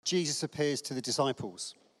Jesus appears to the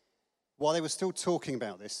disciples. While they were still talking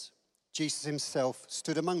about this, Jesus himself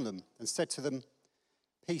stood among them and said to them,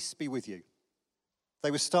 "Peace be with you."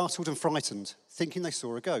 They were startled and frightened, thinking they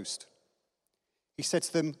saw a ghost. He said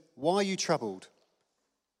to them, "Why are you troubled?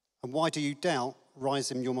 And why do you doubt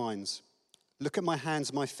rise in your minds? Look at my hands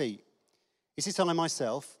and my feet. Is it I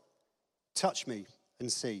myself? Touch me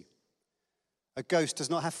and see. A ghost does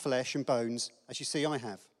not have flesh and bones, as you see I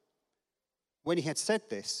have." When he had said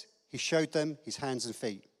this, he showed them his hands and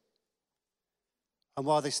feet. And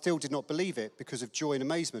while they still did not believe it because of joy and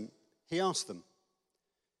amazement, he asked them,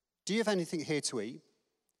 "Do you have anything here to eat?"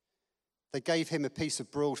 They gave him a piece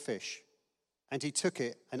of broiled fish, and he took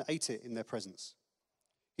it and ate it in their presence.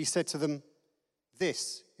 He said to them,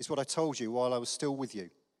 "This is what I told you while I was still with you.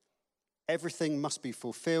 Everything must be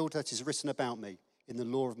fulfilled that is written about me in the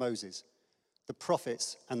law of Moses, the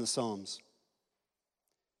prophets and the Psalms."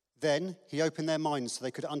 Then he opened their minds so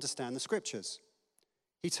they could understand the scriptures.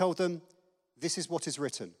 He told them, "This is what is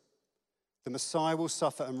written. The Messiah will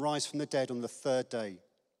suffer and rise from the dead on the third day,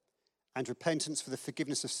 and repentance for the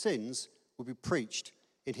forgiveness of sins will be preached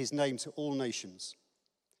in his name to all nations,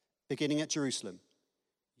 beginning at Jerusalem.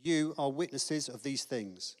 You are witnesses of these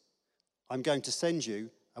things. I'm going to send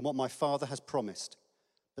you and what my Father has promised,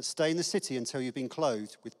 but stay in the city until you've been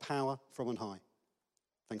clothed with power from on high."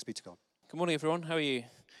 Thanks be to God. Good morning, everyone. How are you?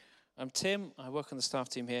 I'm Tim. I work on the staff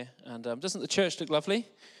team here. And doesn't the church look lovely?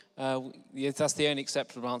 That's the only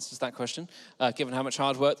acceptable answer to that question, given how much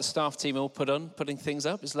hard work the staff team all put on putting things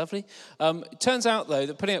up. It's lovely. It turns out, though,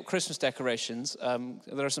 that putting up Christmas decorations,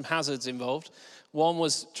 there are some hazards involved. One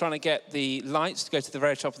was trying to get the lights to go to the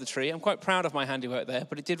very top of the tree. I'm quite proud of my handiwork there,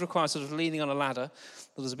 but it did require sort of leaning on a ladder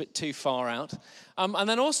that was a bit too far out. And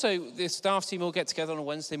then also, the staff team all get together on a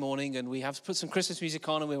Wednesday morning, and we have to put some Christmas music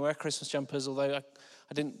on, and we wear Christmas jumpers, although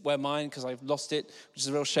I didn't wear mine because I've lost it, which is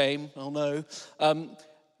a real shame. Oh, no.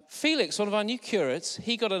 Felix, one of our new curates,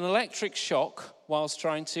 he got an electric shock whilst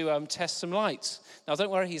trying to test some lights. Now, don't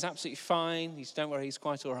worry, he's absolutely fine. Don't worry, he's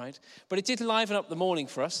quite all right. But it did liven up the morning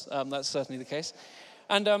for us. That's certainly the case.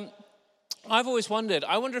 And I've always wondered,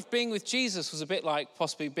 I wonder if being with Jesus was a bit like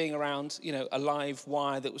possibly being around, a live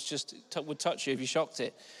wire that was just would touch you if you shocked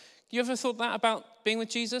it. You ever thought that about being with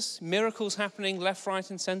Jesus? Miracles happening left, right,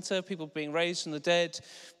 and center, people being raised from the dead,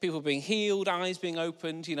 people being healed, eyes being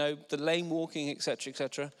opened, the lame walking, etc.,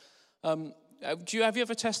 etc. Have you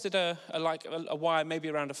ever tested a wire maybe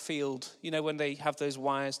around a field, when they have those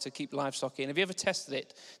wires to keep livestock in? Have you ever tested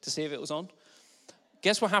it to see if it was on?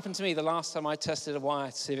 Guess what happened to me the last time I tested a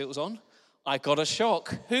wire to see if it was on? I got a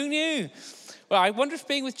shock. Who knew? Well, I wonder if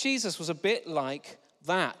being with Jesus was a bit like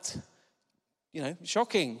that.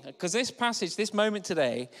 Shocking, because this passage, this moment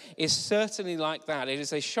today is certainly like that. It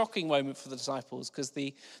is a shocking moment for the disciples because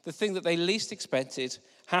the thing that they least expected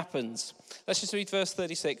happens. Let's just read verse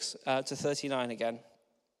 36 to 39 again.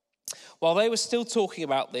 While they were still talking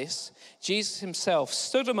about this, Jesus himself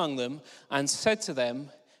stood among them and said to them,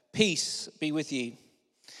 "Peace be with you."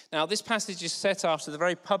 Now, this passage is set after the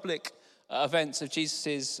very public events of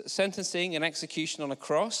Jesus' sentencing and execution on a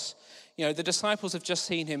cross. The disciples have just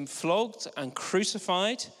seen him flogged and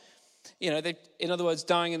crucified. They, in other words,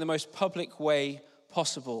 dying in the most public way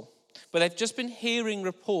possible. But they've just been hearing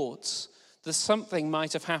reports that something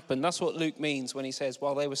might have happened. That's what Luke means when he says,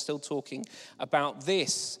 while they were still talking about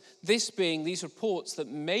this. This being these reports that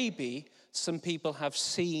maybe some people have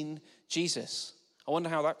seen Jesus. I wonder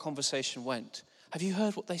how that conversation went. Have you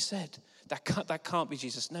heard what they said? That can't be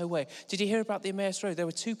Jesus. No way. Did you hear about the Emmaus Road? There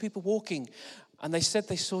were two people walking, and they said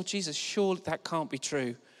they saw Jesus. Surely that can't be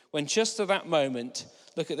true. When just at that moment,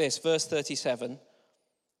 look at this, verse 37.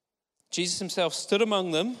 Jesus himself stood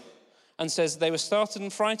among them and says they were startled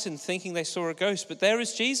and frightened, thinking they saw a ghost. But there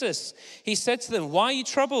is Jesus. He said to them, "Why are you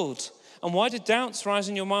troubled? And why do doubts rise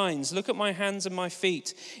in your minds? Look at my hands and my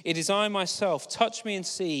feet. It is I myself. Touch me and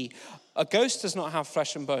see. A ghost does not have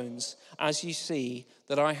flesh and bones, as you see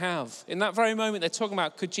that I have." In that very moment, they're talking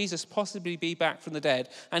about, could Jesus possibly be back from the dead?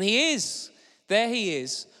 And he is. There he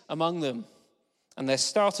is among them. And they're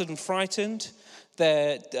startled and frightened.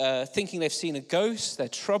 They're thinking they've seen a ghost. They're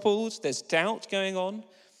troubled. There's doubt going on.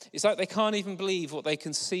 It's like they can't even believe what they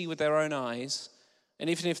can see with their own eyes. And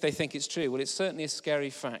even if they think it's true, well, it's certainly a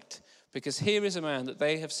scary fact. Because here is a man that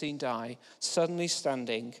they have seen die, suddenly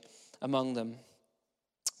standing among them.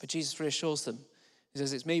 But Jesus reassures them. He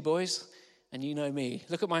says, "It's me, boys, and you know me.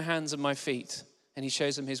 Look at my hands and my feet." And he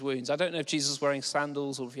shows them his wounds. I don't know if Jesus was wearing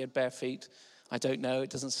sandals or if he had bare feet. I don't know, it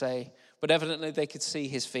doesn't say. But evidently they could see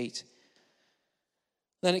his feet.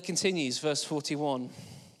 Then it continues, verse 41.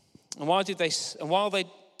 And while they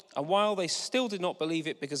And while they still did not believe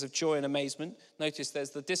it because of joy and amazement, notice there's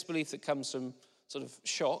the disbelief that comes from sort of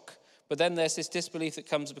shock, but then there's this disbelief that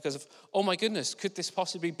comes because of, oh my goodness, could this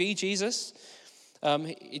possibly be Jesus?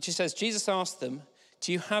 It just says, Jesus asked them,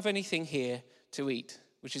 do you have anything here to eat?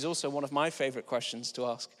 Which is also one of my favorite questions to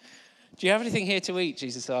ask. Do you have anything here to eat?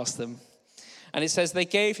 Jesus asked them. And it says, they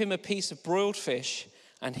gave him a piece of broiled fish,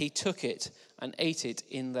 and he took it and ate it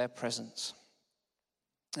in their presence.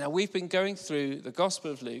 Now, we've been going through the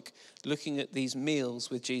Gospel of Luke, looking at these meals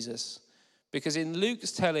with Jesus. Because in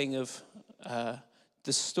Luke's telling of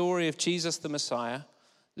the story of Jesus the Messiah,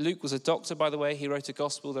 Luke was a doctor, by the way. He wrote a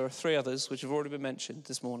gospel. There are 3 others, which have already been mentioned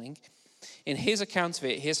this morning. In his account of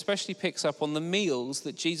it, he especially picks up on the meals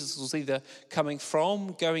that Jesus was either coming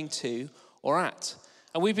from, going to, or at.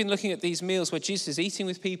 And we've been looking at these meals where Jesus is eating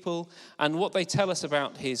with people and what they tell us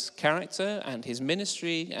about his character and his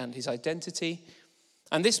ministry and his identity.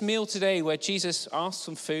 And this meal today where Jesus asks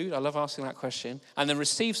some food, I love asking that question, and then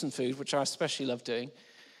receives some food, which I especially love doing,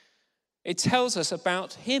 it tells us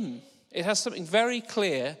about him. It has something very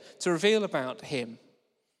clear to reveal about him.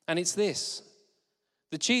 And it's this,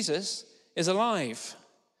 that Jesus is alive.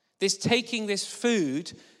 This taking this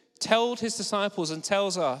food told his disciples and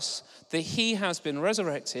tells us that he has been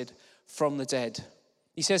resurrected from the dead.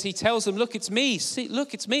 He tells them, look, it's me. See,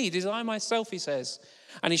 look, it's me. It is I myself, he says.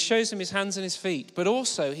 And he shows them his hands and his feet. But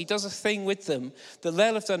also, he does a thing with them that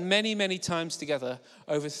they'll have done many, many times together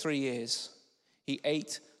over 3 years. He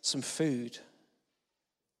ate some food.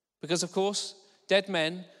 Because, of course, dead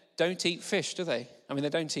men don't eat fish, do they? I mean, they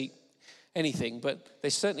don't eat anything, but they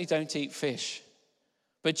certainly don't eat fish.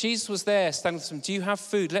 But Jesus was there standing with them. Do you have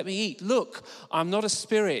food? Let me eat. Look, I'm not a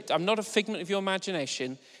spirit. I'm not a figment of your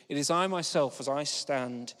imagination. It is I myself as I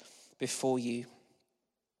stand before you.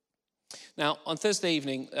 Now, on Thursday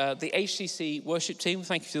evening, the HCC worship team,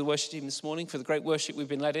 thank you to the worship team this morning for the great worship we've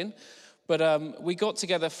been led in. But we got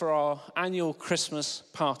together for our annual Christmas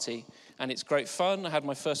party, and it's great fun. I had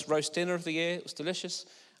my first roast dinner of the year. It was delicious.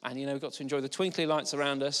 And, we got to enjoy the twinkly lights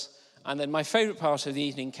around us. And then my favorite part of the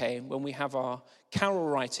evening came when we have our carol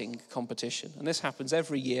writing competition. And this happens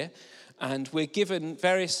every year. And we're given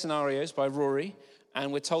various scenarios by Rory,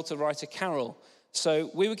 and we're told to write a carol. So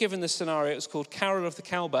we were given this scenario. It was called Carol of the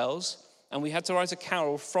Cowbells. And we had to write a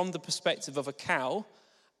carol from the perspective of a cow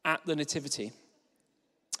at the nativity.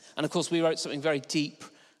 And of course, we wrote something very deep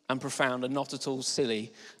and profound and not at all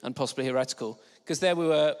silly and possibly heretical. Because there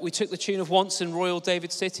we took the tune of Once in Royal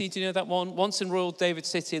David City. Do you know that one? Once in Royal David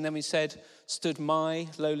City. And then we said, stood my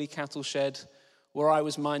lowly cattle shed where I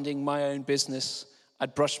was minding my own business.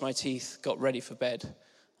 I'd brushed my teeth, got ready for bed.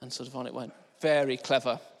 And sort of on it went. Very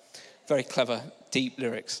clever, deep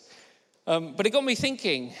lyrics. But it got me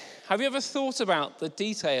thinking, have you ever thought about the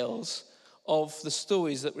details of the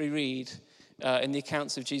stories that we read in the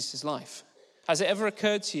accounts of Jesus' life? Has it ever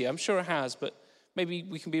occurred to you? I'm sure it has, but maybe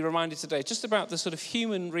we can be reminded today just about the sort of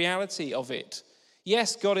human reality of it.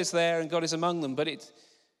 Yes, God is there and God is among them, but it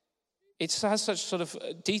has such sort of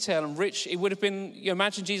detail and rich. It would have been,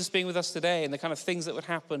 imagine Jesus being with us today and the kind of things that would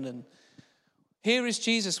happen. And here is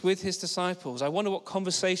Jesus with his disciples. I wonder what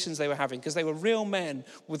conversations they were having, because they were real men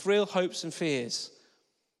with real hopes and fears.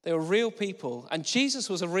 They were real people. And Jesus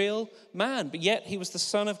was a real man, but yet he was the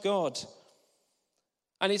Son of God.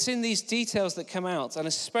 And it's in these details that come out, and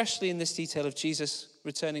especially in this detail of Jesus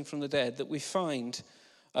returning from the dead, that we find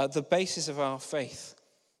the basis of our faith.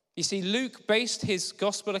 You see, Luke based his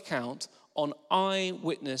gospel account on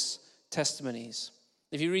eyewitness testimonies.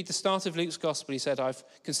 If you read the start of Luke's gospel, he said, I've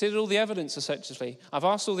considered all the evidence essentially. I've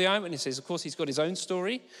asked all the eyewitnesses. Of course, he's got his own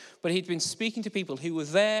story, but he'd been speaking to people who were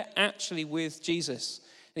there actually with Jesus.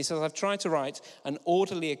 And he says, I've tried to write an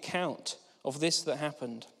orderly account of this that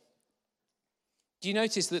happened. Do you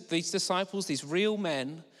notice that these disciples, these real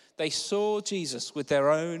men, they saw Jesus with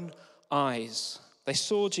their own eyes. They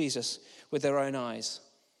saw Jesus with their own eyes.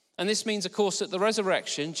 And this means, of course, that the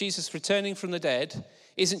resurrection, Jesus returning from the dead,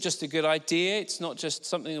 isn't just a good idea. It's not just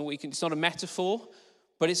something that it's not a metaphor,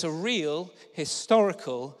 but it's a real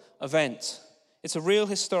historical event. It's a real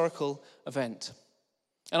historical event.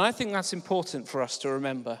 And I think that's important for us to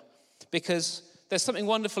remember, because there's something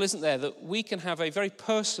wonderful, isn't there, that we can have a very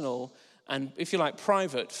personal and, if you like,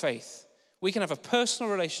 private faith. We can have a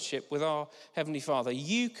personal relationship with our Heavenly Father.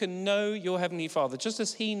 You can know your Heavenly Father. Just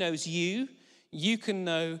as he knows you, you can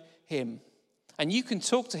know him. And you can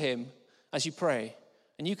talk to him as you pray.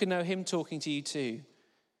 And you can know him talking to you too.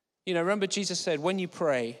 Remember Jesus said, when you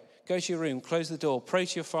pray, go to your room, close the door, pray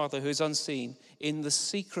to your Father who is unseen in the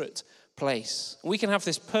secret place. And we can have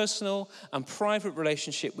this personal and private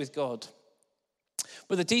relationship with God.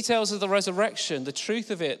 But the details of the resurrection, the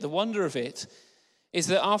truth of it, the wonder of it, is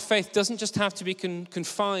that our faith doesn't just have to be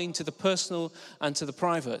confined to the personal and to the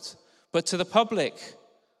private, but to the public.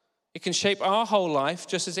 It can shape our whole life,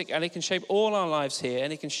 and it can shape all our lives here,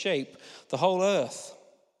 and it can shape the whole earth.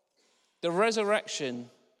 The resurrection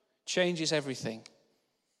changes everything.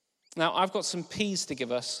 Now, I've got some P's to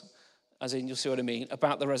give us, as in, you'll see what I mean,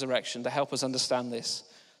 about the resurrection to help us understand this.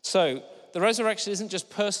 So, the resurrection isn't just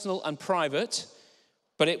personal and private,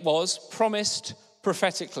 but it was promised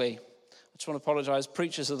prophetically. I just want to apologize,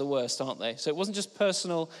 preachers are the worst, aren't they? So it wasn't just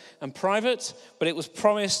personal and private, but it was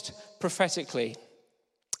promised prophetically.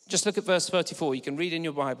 Just look at verse 34. You can read in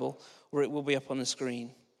your Bible, or it will be up on the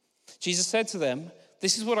screen. Jesus said to them,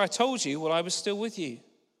 "This is what I told you while I was still with you."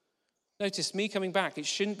 Notice me coming back. It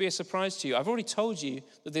shouldn't be a surprise to you. I've already told you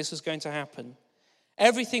that this was going to happen.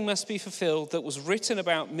 Everything must be fulfilled that was written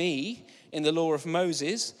about me in the law of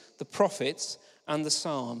Moses, the prophets, and the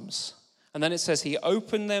Psalms. And then it says he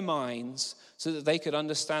opened their minds so that they could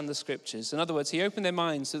understand the scriptures. In other words, he opened their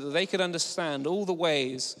minds so that they could understand all the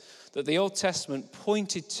ways that the Old Testament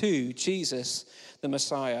pointed to Jesus, the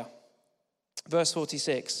Messiah. Verse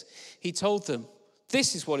 46, he told them,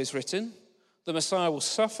 "This is what is written. The Messiah will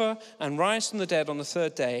suffer and rise from the dead on the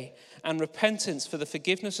third day, and repentance for the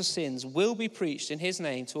forgiveness of sins will be preached in his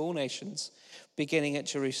name to all nations, beginning at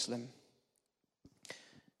Jerusalem."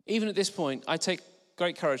 Even at this point, I take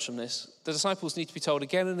great courage from this. The disciples need to be told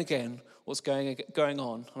again and again what's going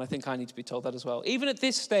on, and I think I need to be told that as well. Even at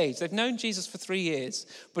this stage, they've known Jesus for 3 years,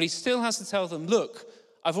 but he still has to tell them, look,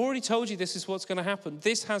 I've already told you this is what's going to happen.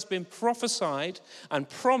 This has been prophesied and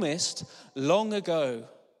promised long ago.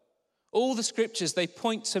 All the scriptures, they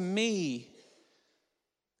point to me.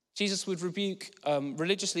 Jesus would rebuke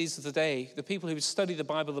religious leaders of the day, the people who would study the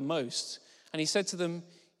Bible the most, and he said to them,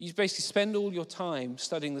 you basically spend all your time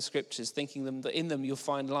studying the scriptures, thinking that in them you'll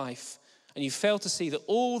find life. And you fail to see that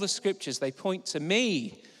all the scriptures, they point to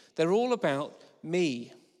me. They're all about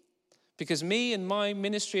me. Because me and my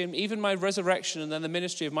ministry and even my resurrection and then the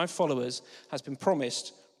ministry of my followers has been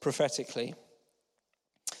promised prophetically.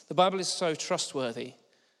 The Bible is so trustworthy.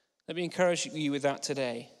 Let me encourage you with that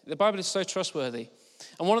today. The Bible is so trustworthy.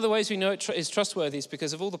 And one of the ways we know it is trustworthy is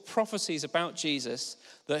because of all the prophecies about Jesus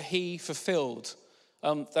that he fulfilled.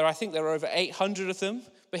 I think there are over 800 of them,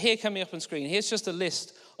 but here coming up on screen, here's just a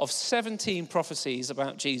list of 17 prophecies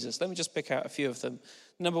about Jesus. Let me just pick out a few of them.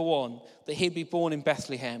 Number 1, that he'd be born in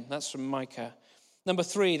Bethlehem. That's from Micah. Number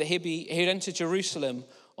 3, that he'd enter Jerusalem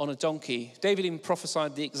on a donkey. David even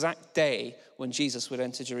prophesied the exact day when Jesus would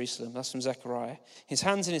enter Jerusalem. That's from Zechariah. His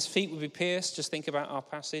hands and his feet would be pierced. Just think about our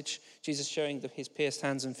passage. Jesus showing his pierced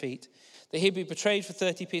hands and feet. That he'd be betrayed for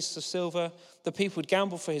 30 pieces of silver. The people would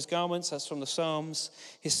gamble for his garments. That's from the Psalms.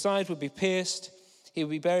 His side would be pierced. He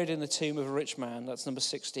would be buried in the tomb of a rich man. That's number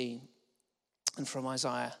 16. And from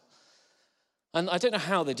Isaiah. And I don't know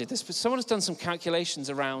how they did this, but someone has done some calculations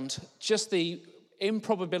around just the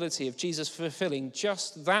improbability of Jesus fulfilling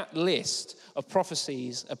just that list of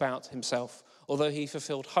prophecies about himself, although he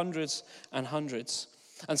fulfilled hundreds and hundreds.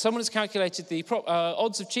 And someone has calculated the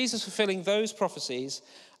odds of Jesus fulfilling those prophecies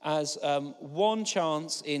as 1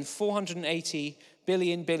 chance in 480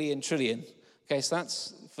 billion trillion. Okay, so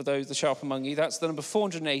that's, for those the sharp among you, that's the number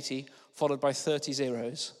 480 followed by 30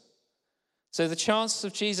 zeros. So the chances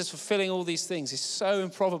of Jesus fulfilling all these things is so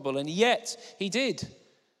improbable, and yet he did.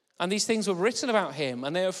 And these things were written about him,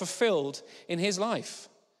 and they were fulfilled in his life.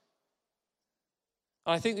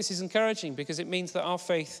 And I think this is encouraging because it means that our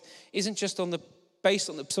faith isn't just based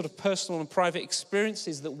on the sort of personal and private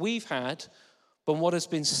experiences that we've had, but what has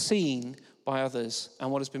been seen by others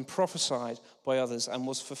and what has been prophesied by others and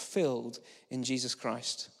was fulfilled in Jesus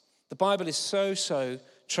Christ. The Bible is so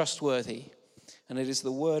trustworthy, and it is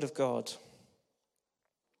the Word of God.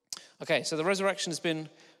 Okay, so the resurrection has been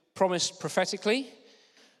promised prophetically,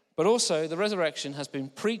 but also the resurrection has been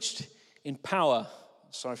preached in power.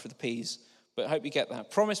 Sorry for the P's, but I hope you get that.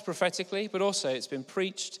 Promised prophetically, but also it's been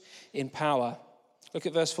preached in power. Look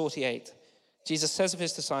at verse 48. Jesus says of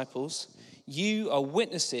his disciples, "You are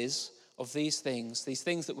witnesses of these things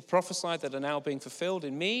that were prophesied that are now being fulfilled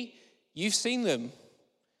in me. You've seen them."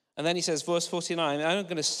 And then he says, verse 49, "I'm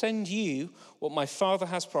going to send you what my Father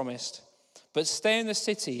has promised, but stay in the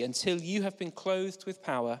city until you have been clothed with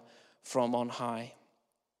power from on high."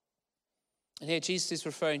 And here Jesus is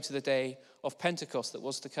referring to the day of Pentecost that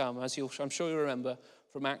was to come, as I'm sure you remember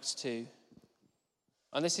from Acts 2.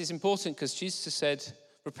 And this is important because Jesus has said,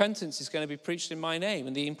 repentance is going to be preached in my name.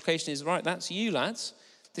 And the implication is, right, that's you, lads.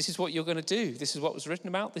 This is what you're going to do. This is what was written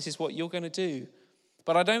about. This is what you're going to do.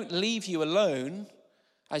 But I don't leave you alone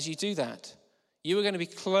as you do that. You are going to be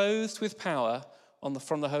clothed with power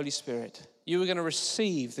from the Holy Spirit. You are going to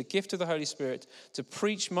receive the gift of the Holy Spirit to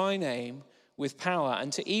preach my name with power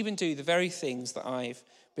and to even do the very things that I've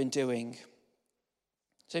been doing.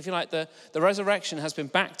 So if you like, the resurrection has been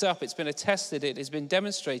backed up, it's been attested, it has been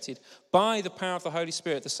demonstrated by the power of the Holy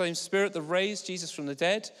Spirit. The same Spirit that raised Jesus from the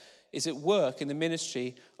dead is at work in the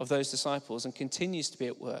ministry of those disciples and continues to be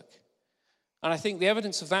at work. And I think the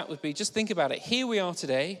evidence of that would be, just think about it. Here we are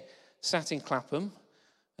today, sat in Clapham,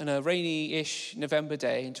 on a rainy-ish November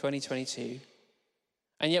day in 2022.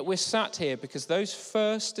 And yet we're sat here because those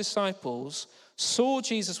first disciples saw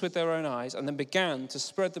Jesus with their own eyes and then began to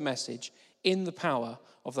spread the message in the power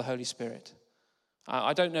of the Holy Spirit.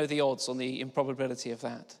 I don't know the odds on the improbability of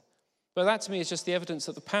that. But that to me is just the evidence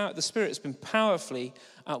that the Spirit has been powerfully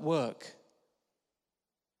at work.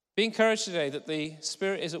 Be encouraged today that the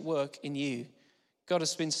Spirit is at work in you. God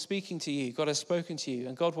has been speaking to you. God has spoken to you.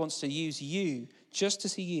 And God wants to use you just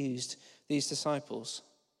as he used these disciples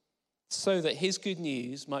so that his good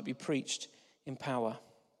news might be preached in power.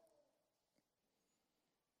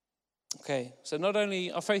 Okay, so not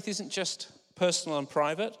only our faith isn't just personal and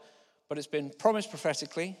private, but it's been promised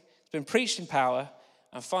prophetically, it's been preached in power,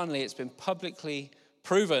 and finally it's been publicly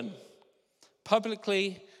proven.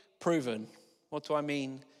 Publicly proven. What do I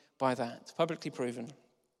mean by that? Publicly proven.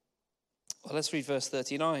 Well, let's read verse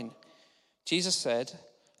 39. Jesus said,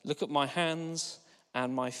 "Look at my hands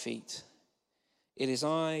and my feet. It is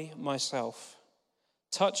I myself.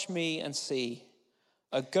 Touch me and see.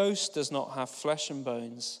 A ghost does not have flesh and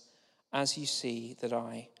bones, as you see that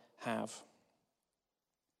I have."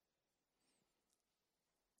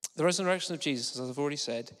 The resurrection of Jesus, as I've already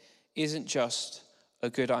said, isn't just a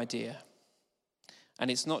good idea.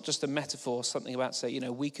 And it's not just a metaphor, something about say,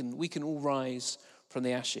 we can all rise from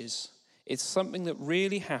the ashes. It's something that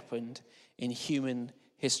really happened in human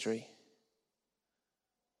history.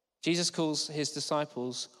 Jesus calls his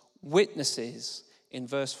disciples witnesses in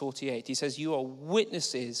verse 48. He says, "You are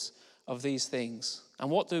witnesses of these things."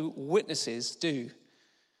 And what do witnesses do?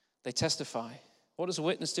 They testify. What does a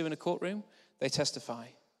witness do in a courtroom? They testify.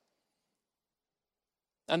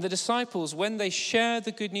 And the disciples, when they share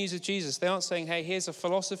the good news of Jesus, they aren't saying, "Hey, here's a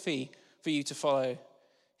philosophy for you to follow.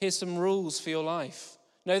 Here's some rules for your life."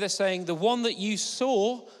 No, they're saying, "The one that you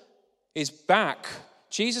saw is back.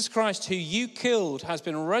 Jesus Christ, who you killed, has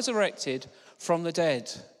been resurrected from the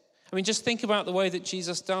dead." I mean, just think about the way that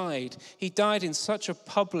Jesus died. He died in such a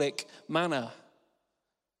public manner.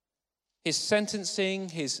 His sentencing,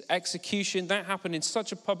 his execution, that happened in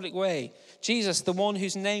such a public way. Jesus, the one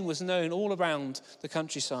whose name was known all around the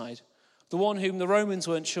countryside, the one whom the Romans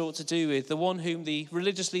weren't sure what to do with, the one whom the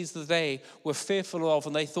religious leaders of the day were fearful of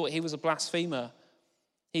and they thought he was a blasphemer.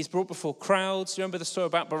 He's brought before crowds. Remember the story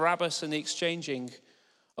about Barabbas and the exchanging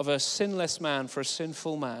of a sinless man for a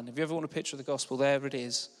sinful man. If you ever want a picture of the gospel, there it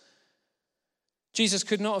is. Jesus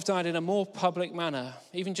could not have died in a more public manner.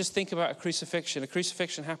 Even just think about a crucifixion. A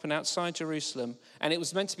crucifixion happened outside Jerusalem, and it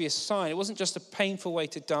was meant to be a sign. It wasn't just a painful way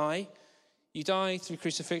to die. You die through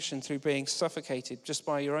crucifixion, through being suffocated just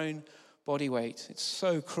by your own body weight. It's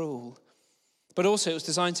so cruel. But also it was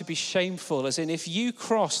designed to be shameful, as in if you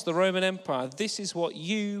cross the Roman Empire, this is what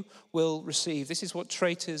you will receive. This is what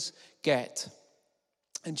traitors get.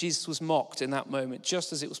 And Jesus was mocked in that moment,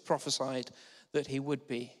 just as it was prophesied that he would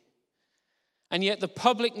be. And yet the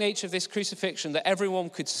public nature of this crucifixion that everyone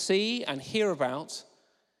could see and hear about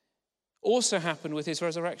also happened with his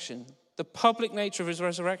resurrection. The public nature of his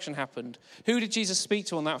resurrection happened. Who did Jesus speak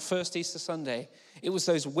to on that first Easter Sunday? It was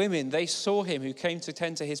those women. They saw him who came to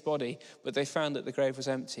tend to his body, but they found that the grave was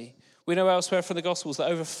empty. We know elsewhere from the Gospels that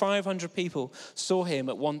over 500 people saw him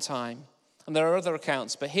at one time. And there are other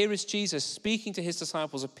accounts, but here is Jesus speaking to his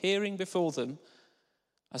disciples, appearing before them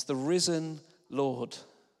as the risen Lord.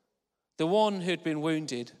 The one who had been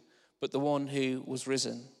wounded, but the one who was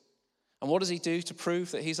risen. And what does he do to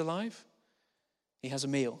prove that he's alive? He has a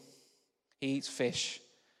meal. He eats fish,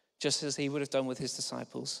 just as he would have done with his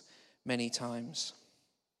disciples many times.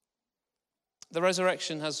 The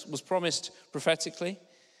resurrection was promised prophetically.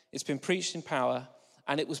 It's been preached in power,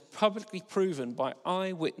 and it was publicly proven by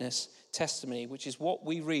eyewitness testimony, which is what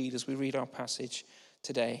we read as we read our passage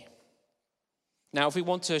today. Now, if we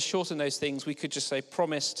want to shorten those things, we could just say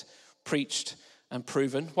promised, preached, and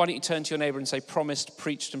proven. Why don't you turn to your neighbor and say promised,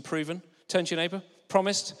 preached, and proven? Turn to your neighbor.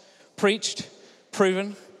 Promised, preached,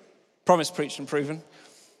 proven. Promised, preached, and proven.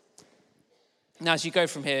 Now, as you go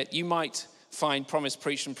from here, you might find promised,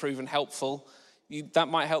 preached, and proven helpful. That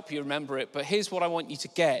might help you remember it. But here's what I want you to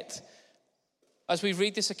get. As we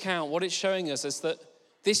read this account, what it's showing us is that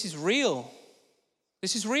this is real.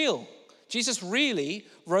 This is real. Jesus really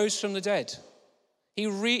rose from the dead. It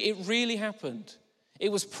really happened.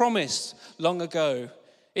 It was promised long ago.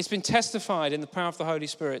 It's been testified in the power of the Holy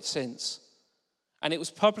Spirit since. And it was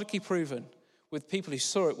publicly proven with people who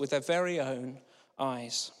saw it with their very own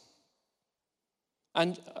eyes.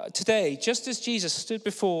 And today, just as Jesus stood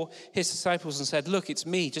before his disciples and said, look, it's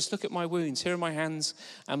me. Just look at my wounds. Here are my hands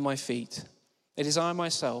and my feet. It is I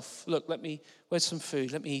myself. Look, where's some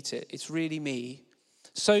food? Let me eat it. It's really me.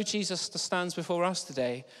 So Jesus stands before us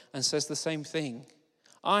today and says the same thing.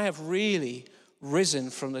 I have really risen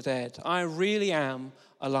from the dead. I really am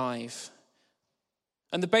alive.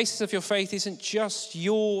 And the basis of your faith isn't just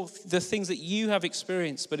the things that you have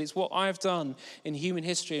experienced, but it's what I've done in human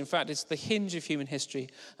history. In fact, it's the hinge of human history,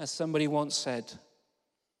 as somebody once said.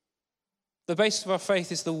 The basis of our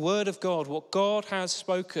faith is the word of God, what God has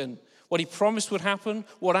spoken, what he promised would happen,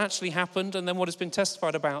 what actually happened, and then what has been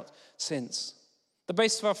testified about since. The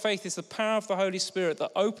basis of our faith is the power of the Holy Spirit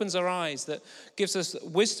that opens our eyes, that gives us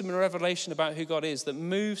wisdom and revelation about who God is, that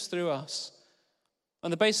moves through us.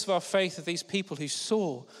 And the basis of our faith are these people who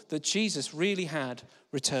saw that Jesus really had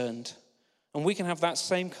returned. And we can have that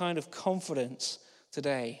same kind of confidence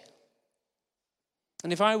today.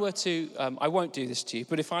 And if I were to, I won't do this to you,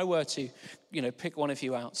 but if I were to, pick one of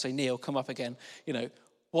you out, say, Neil, come up again,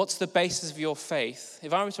 what's the basis of your faith?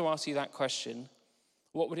 If I were to ask you that question,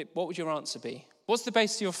 what would your answer be? What's the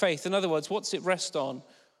basis of your faith? In other words, what's it rest on?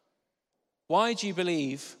 Why do you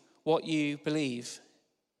believe what you believe?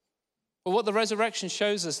 But what the resurrection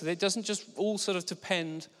shows us, that it doesn't just all sort of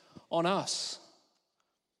depend on us.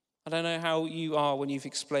 I don't know how you are when you've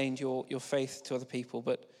explained your faith to other people,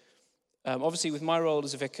 but obviously with my role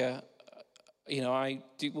as a vicar,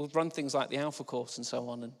 we'll run things like the Alpha course and so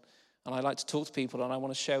on, and I like to talk to people, and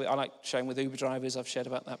I like sharing with Uber drivers. I've shared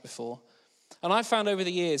about that before. And I've found over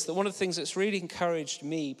the years that one of the things that's really encouraged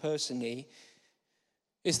me personally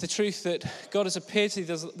is the truth that God has appeared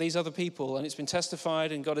to these other people, and it's been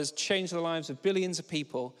testified, and God has changed the lives of billions of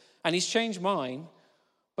people, and he's changed mine,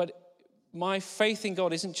 but my faith in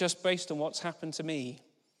God isn't just based on what's happened to me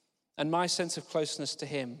and my sense of closeness to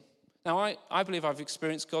him. Now, I believe I've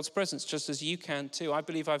experienced God's presence just as you can too. I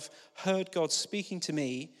believe I've heard God speaking to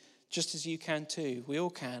me just as you can too. We all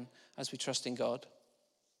can as we trust in God.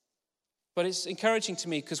 But it's encouraging to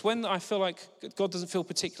me because when I feel like God doesn't feel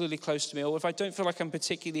particularly close to me, or if I don't feel like I'm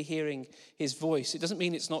particularly hearing his voice, it doesn't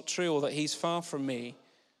mean it's not true or that he's far from me.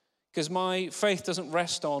 Because my faith doesn't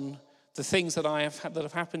rest on the things that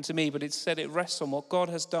have happened to me, but instead it rests on what God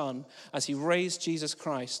has done as he raised Jesus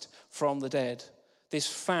Christ from the dead. This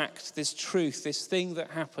fact, this truth, this thing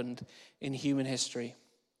that happened in human history.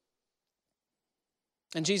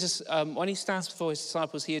 And Jesus, when he stands before his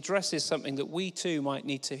disciples, he addresses something that we too might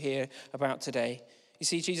need to hear about today. You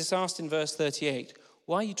see, Jesus asked in verse 38,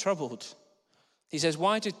 why are you troubled? He says,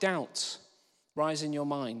 why do doubts rise in your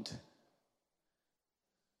mind?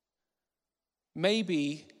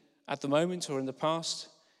 Maybe at the moment or in the past,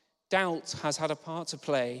 doubt has had a part to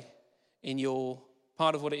play in your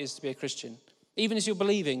part of what it is to be a Christian. Even as you're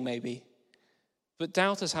believing, maybe. But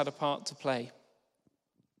doubt has had a part to play.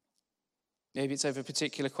 Maybe it's over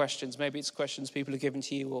particular questions. Maybe it's questions people have given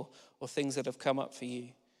to you or things that have come up for you.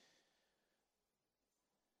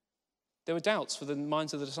 There were doubts for the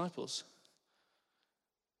minds of the disciples.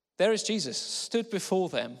 There is Jesus, stood before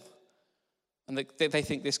them, and they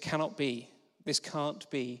think this can't be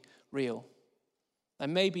real.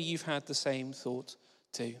 And maybe you've had the same thought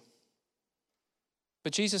too.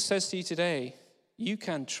 But Jesus says to you today, you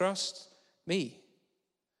can trust me.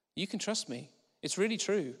 You can trust me. It's really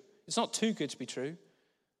true. It's not too good to be true.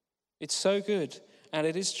 It's so good, and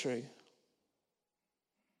it is true.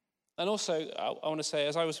 And also, I want to say,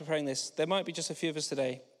 as I was preparing this, there might be just a few of us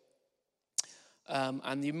today,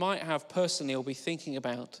 and you might have personally or be thinking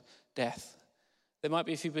about death. There might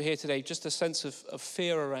be a few people here today, just a sense of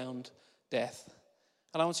fear around death.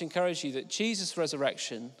 And I want to encourage you that Jesus'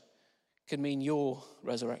 resurrection can mean your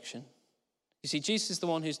resurrection. You see, Jesus is the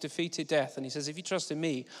one who's defeated death, and he says, if you trust in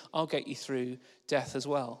me, I'll get you through death as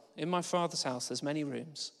well. In my Father's house, there's many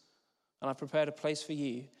rooms, and I've prepared a place for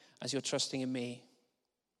you as you're trusting in me.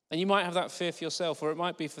 And you might have that fear for yourself, or it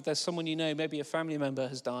might be if there's someone you know, maybe a family member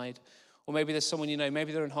has died, or maybe there's someone you know,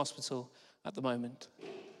 maybe they're in hospital at the moment.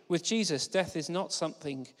 With Jesus, death is not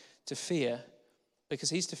something to fear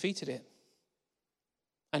because he's defeated it.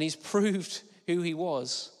 And he's proved who he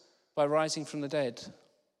was by rising from the dead.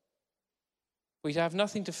 We have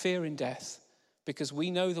nothing to fear in death because we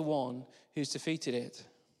know the one who's defeated it.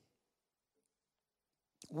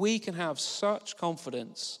 We can have such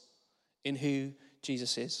confidence in who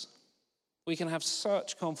Jesus is. We can have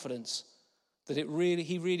such confidence that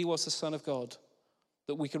he really was the Son of God,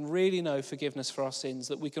 that we can really know forgiveness for our sins,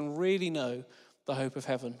 that we can really know the hope of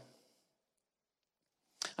heaven.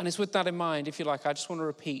 And it's with that in mind, if you like, I just want to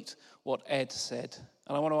repeat what Ed said.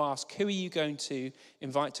 And I want to ask, who are you going to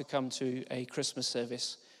invite to come to a Christmas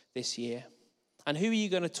service this year? And who are you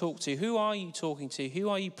going to talk to? Who are you talking to? Who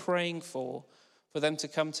are you praying for them to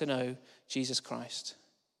come to know Jesus Christ?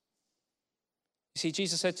 You see,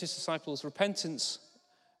 Jesus said to his disciples, repentance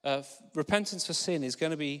for sin is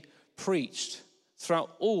going to be preached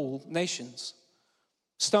throughout all nations,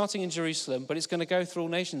 starting in Jerusalem, but it's going to go through all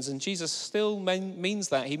nations. And Jesus still means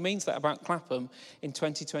that. He means that about Clapham in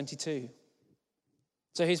 2022.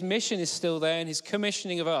 So his mission is still there and his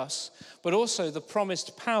commissioning of us, but also the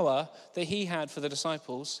promised power that he had for the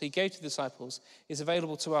disciples, he gave to the disciples, is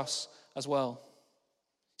available to us as well.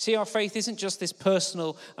 See, our faith isn't just this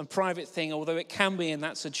personal and private thing, although it can be, and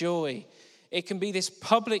that's a joy. It can be this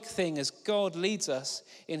public thing as God leads us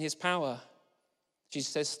in his power.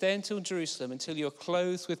 Jesus says, stay until Jerusalem until you're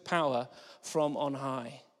clothed with power from on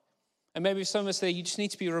high. And maybe some of us there, you just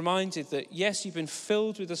need to be reminded that, yes, you've been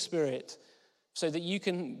filled with the Spirit so that you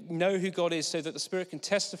can know who God is, so that the Spirit can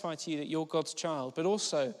testify to you that you're God's child. But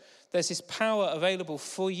also, there's this power available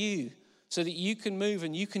for you so that you can move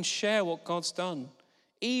and you can share what God's done.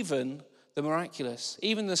 Even the miraculous,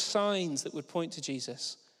 even the signs that would point to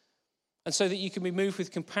Jesus. And so that you can be moved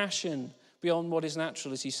with compassion beyond what is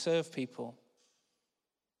natural as you serve people.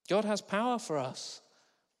 God has power for us.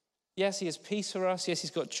 Yes, he has peace for us. Yes,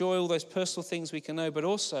 he's got joy, all those personal things we can know. But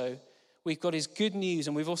also, we've got his good news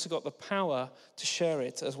and we've also got the power to share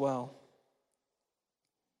it as well.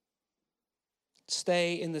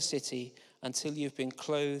 Stay in the city until you've been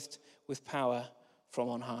clothed with power from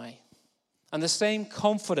on high. And the same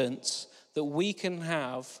confidence that we can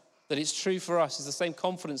have, that it's true for us, is the same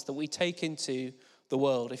confidence that we take into the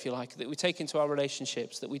world, if you like, that we take into our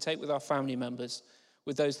relationships, that we take with our family members,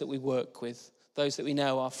 with those that we work with, those that we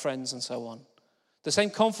know, our friends and so on. The same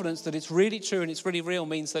confidence that it's really true and it's really real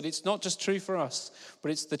means that it's not just true for us,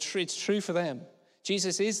 but it's true for them.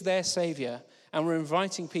 Jesus is their Savior, and we're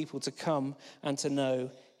inviting people to come and to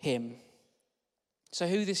know him. So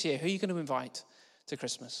who this year, who are you going to invite to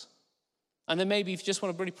Christmas? And then maybe if you just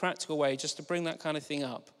want a really practical way just to bring that kind of thing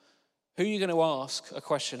up, who are you going to ask a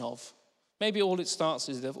question of? Maybe all it starts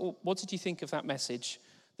is, what did you think of that message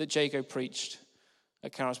that Jago preached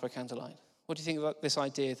at Carols by Candlelight? What do you think about this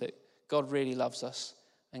idea that God really loves us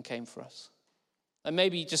and came for us? And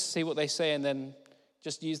maybe just see what they say and then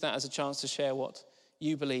just use that as a chance to share what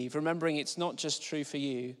you believe, remembering it's not just true for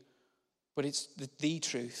you, but it's the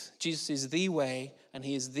truth. Jesus is the way, and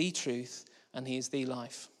he is the truth, and he is the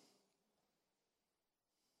life.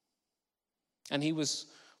 And he was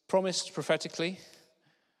promised prophetically.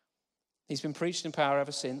 He's been preached in power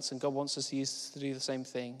ever since, and God wants us to do the same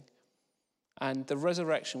thing. And the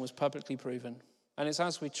resurrection was publicly proven. And it's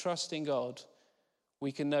as we trust in God,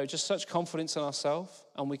 we can know just such confidence in ourselves,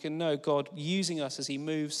 and we can know God using us as he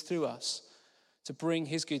moves through us to bring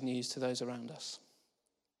his good news to those around us.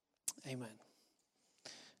 Amen.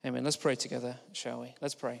 Amen. Let's pray together, shall we?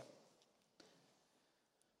 Let's pray.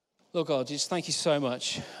 Lord God, just thank you so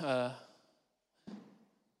much that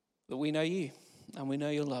we know you and we know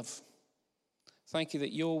your love. Thank you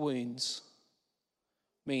that your wounds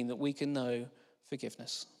mean that we can know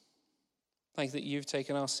forgiveness. Thank you that you've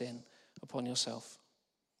taken our sin upon yourself.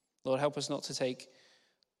 Lord, help us not to take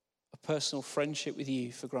a personal friendship with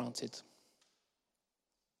you for granted.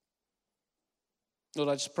 Lord,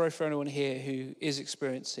 I just pray for anyone here who is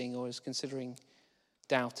experiencing or is considering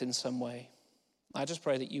doubt in some way. I just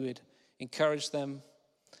pray that you would encourage them,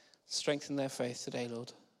 strengthen their faith today,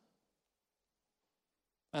 Lord.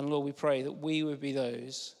 And Lord, we pray that we would be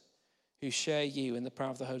those who share you in the power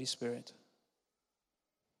of the Holy Spirit.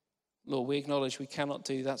 Lord, we acknowledge we cannot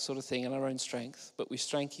do that sort of thing in our own strength, but we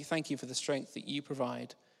thank you for the strength that you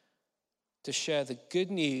provide to share the good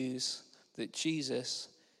news that Jesus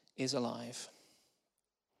is alive.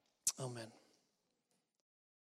 Amen.